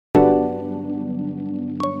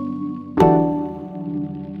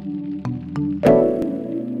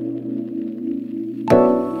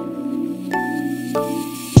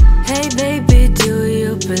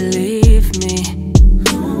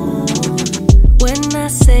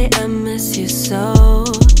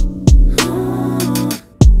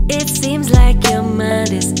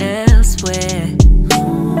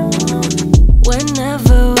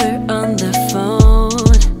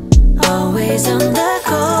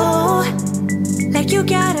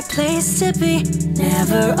place to be,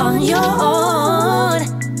 never on your own.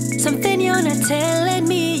 Something you're not telling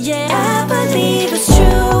me, yeah, I believe it's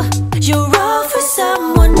true. You're all for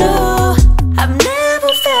someone new. I've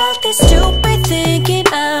never felt this stupid thinking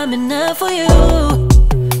I'm enough for you.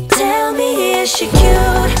 Tell me, is she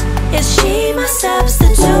cute? Is she my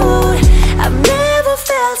substitute? I've never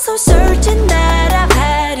felt so certain that I've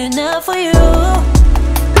had enough for you.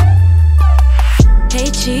 Hey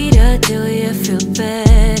cheater, do you feel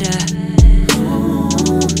better?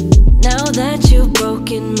 Now that you've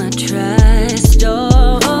broken my trust,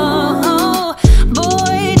 oh,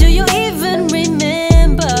 boy, do you even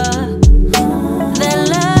remember that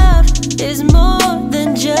love is more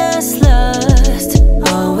than just lust?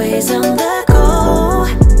 Always on the go,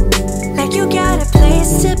 like you got a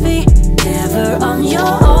place to be, never on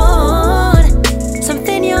your own.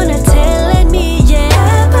 Something you're not telling me, yeah,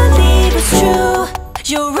 I believe it's true.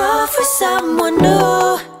 You're all for someone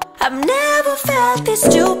new. I've never felt this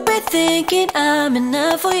stupid thinking I'm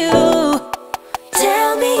enough for you.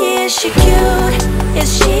 Tell me, is she cute?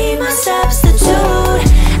 Is she my substitute?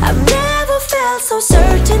 I've never felt so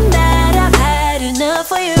certain that I've had enough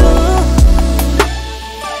for you.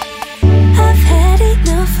 I've had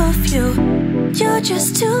enough of you. You're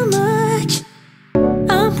just too much.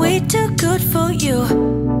 I'm way too good for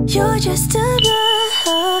you. You're just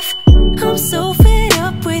enough. I'm so fed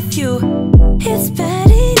up with you. It's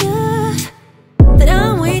bad enough that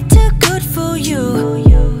I'm way too good for you.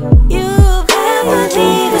 You I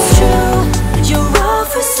believe it's true. You're all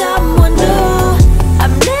for someone new.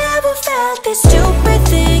 I've never felt this stupid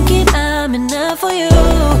thinking I'm enough for you.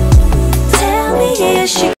 Tell me,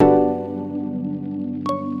 is she?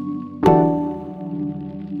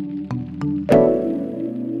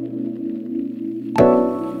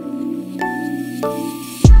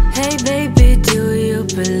 Hey baby, do you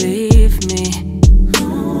believe me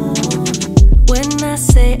when I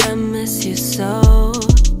say I miss you so?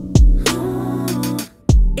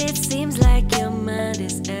 It seems like your mind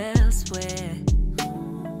is elsewhere.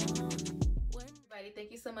 Everybody,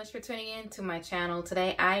 thank you so much for tuning in to my channel.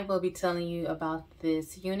 Today I will be telling you about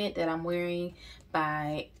this unit that I'm wearing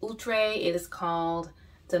by Outre. It is called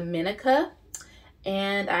Dominica,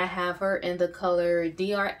 and I have her in the color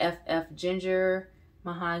Drff Ginger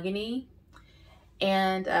Mahogany.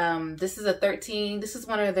 And this is a 13, this is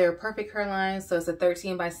one of their perfect hairlines, so it's a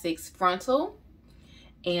 13x6 frontal.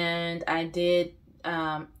 And I did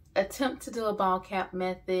attempt to do a ball cap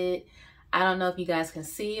method. I don't know if you guys can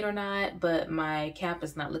see it or not, but my cap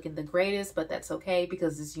is not looking the greatest, but that's okay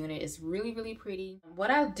because this unit is really, really pretty.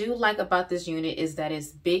 What I do like about this unit is that it's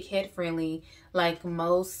big head friendly, like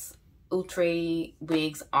most Outre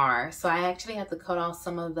wigs are. So I actually have to cut off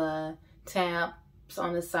some of the tabs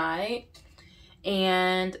on the side,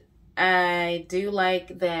 and I do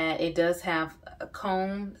like that it does have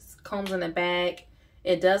combs in the back.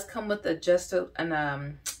 It does come with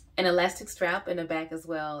an elastic strap in the back as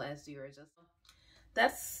well as your adjustable.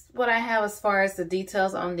 That's what I have as far as the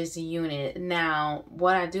details on this unit. Now,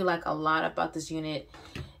 what I do like a lot about this unit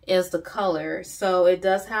is the color. So it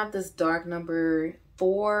does have this dark number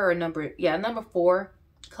 4 or number 4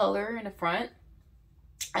 color in the front.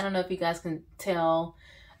 I don't know if you guys can tell,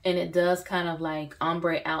 and it does kind of like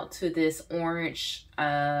ombre out to this orange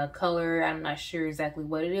color. I'm not sure exactly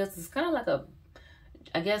what it is. It's kind of like a,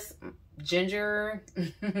 I guess, ginger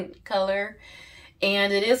color,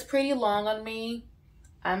 and it is pretty long on me.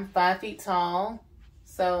 I'm 5 feet tall,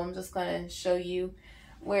 so I'm just gonna show you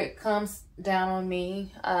where it comes down on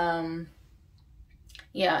me.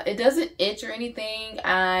 Yeah, it doesn't itch or anything.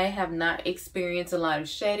 I have not experienced a lot of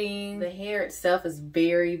shedding. The hair itself is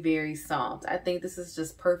very, very soft. I think this is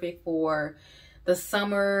just perfect for the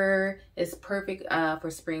summer. It's perfect for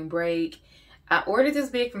spring break. I ordered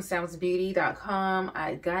this wig from SoundsBeauty.com.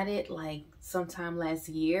 I got it like sometime last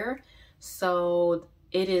year. So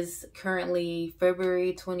it is currently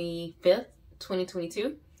February 25th,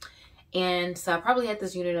 2022. And so I probably had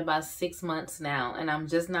this unit about 6 months now, and I'm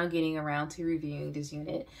just now getting around to reviewing this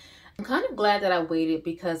unit. I'm kind of glad that I waited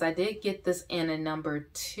because I did get this in a number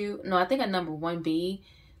 2, no, I think a number 1B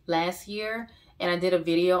last year, and I did a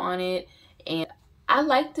video on it, and I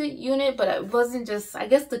liked the unit, but it wasn't just, I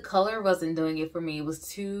guess the color wasn't doing it for me. It was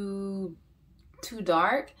too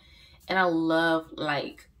dark, and I love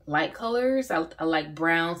like light colors. I like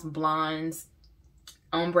browns, blondes,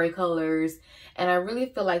 ombre colors, and I really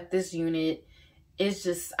feel like this unit is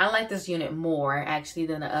just, I like this unit more actually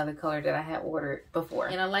than the other color that I had ordered before.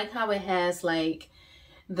 And I like how it has like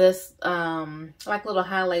this like little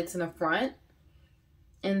highlights in the front,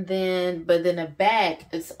 and then but then the back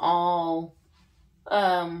it's all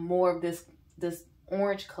more of this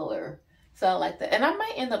orange color. So I like that. And I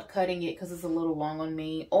might end up cutting it because it's a little long on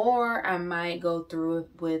me. Or I might go through it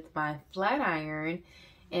with my flat iron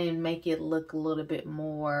and make it look a little bit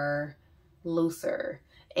more looser.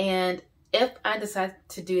 And if I decide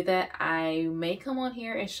to do that, I may come on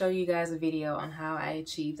here and show you guys a video on how I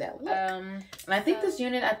achieve that look. And I think this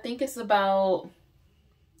unit, I think it's about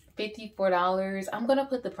 $54. I'm gonna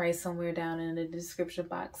put the price somewhere down in the description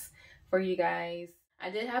box for you guys. I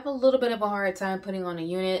did have a little bit of a hard time putting on a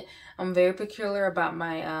unit. I'm very particular about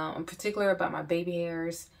my baby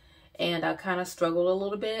hairs, and I kind of struggled a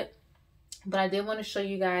little bit. But I did want to show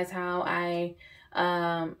you guys how I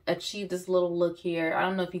achieved this little look here. I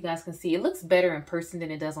don't know if you guys can see. It looks better in person than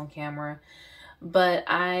it does on camera. But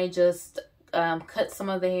I just cut some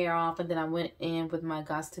of the hair off, and then I went in with my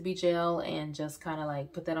Got2b gel and just kind of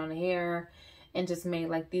like put that on the hair and just made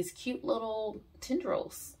like these cute little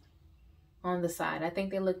tendrils on the side. I think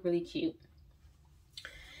they look really cute.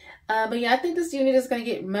 But yeah, I think this unit is going to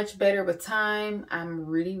get much better with time. I'm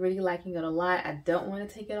really liking it a lot. I don't want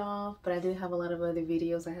to take it off, but I do have a lot of other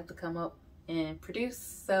videos I have to come up and produce.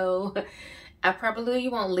 So I probably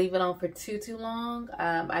won't leave it on for too long.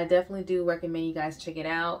 I definitely do recommend you guys check it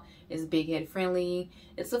out. It's big head friendly.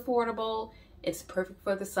 It's affordable. It's perfect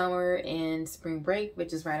for the summer and spring break,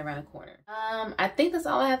 which is right around the corner. I think that's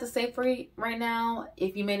all I have to say for you right now.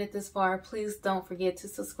 If you made it this far, please don't forget to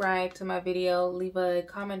subscribe to my video. Leave a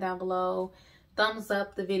comment down below. Thumbs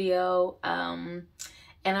up the video.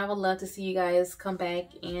 And I would love to see you guys come back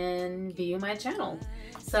and view my channel.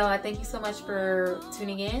 So I thank you so much for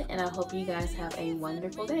tuning in, and I hope you guys have a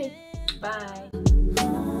wonderful day. Bye.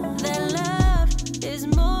 That love is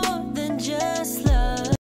more than just love.